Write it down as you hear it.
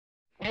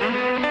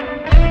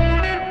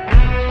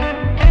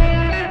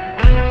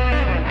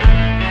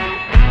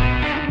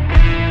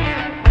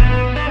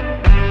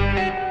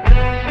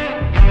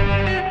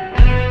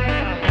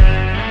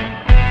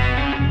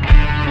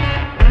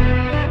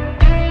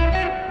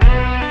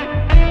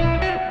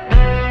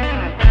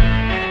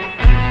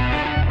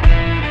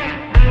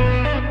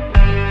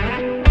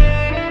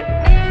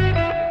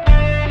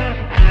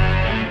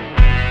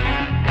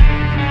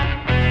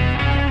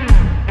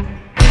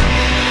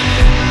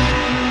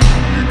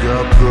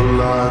the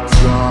lights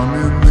on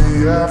in the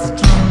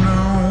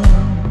afternoon,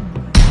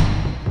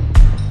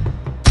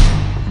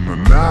 and the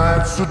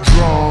nights are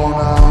drawn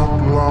out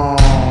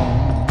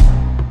long,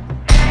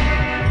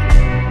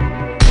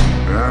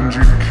 and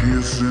you're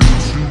kissing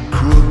to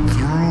cut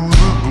through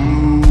the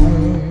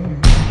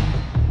gloom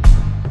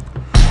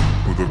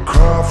with a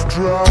cough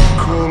drop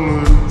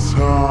colored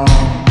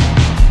tongue.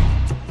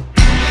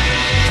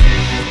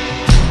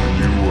 And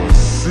you were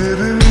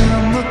sitting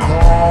in the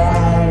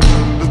corner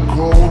with the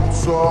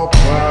coats all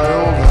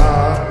piled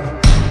high,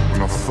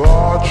 when I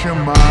thought you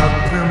might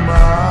be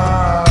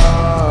mine.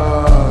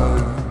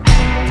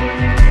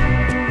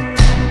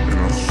 In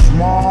a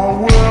small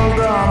world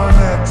on an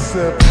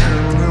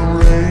exceptionally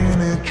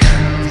rainy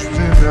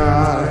Tuesday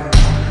night,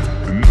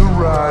 in the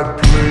right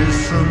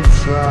place and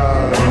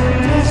time. When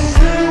the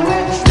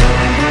zeros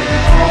landed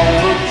on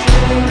the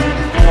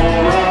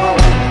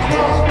 24-hour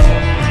clock,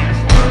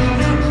 when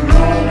you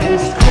know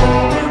who's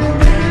calling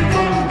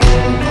even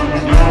though the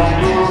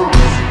number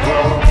is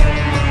blocked,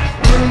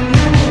 when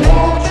you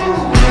walked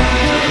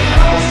around the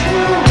house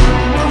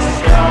wearing the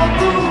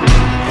scandal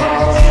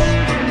cost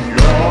and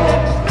your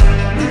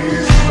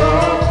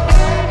kneesocks.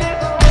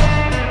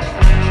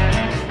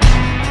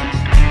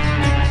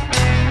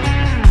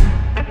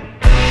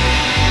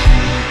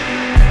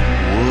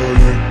 Well,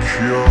 you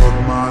cured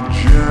my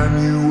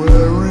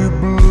January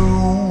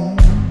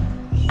blues.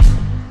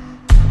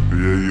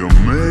 Yeah, you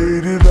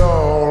made it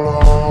all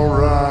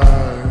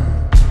alright.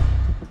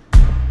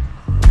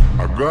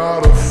 I got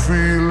a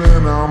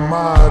feeling I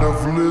might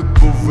have lit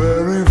the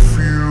very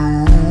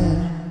fuse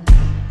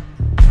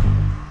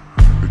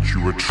that you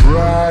were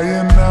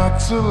trying not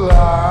to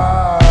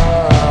lie.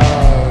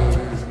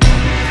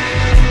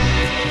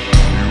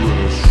 You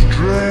were a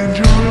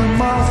stranger in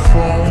my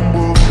phone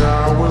book. I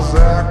was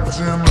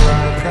acting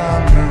like I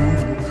knew,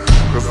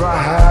 'cause I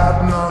had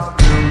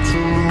nothing to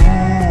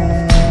lose.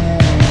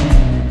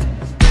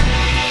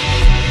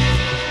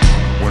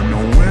 When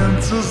the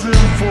winter's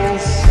in full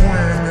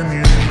swing and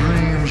your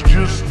dreams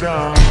just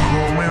aren't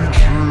coming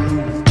true,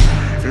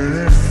 it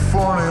ain't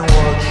funny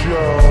what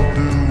y'all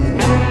do.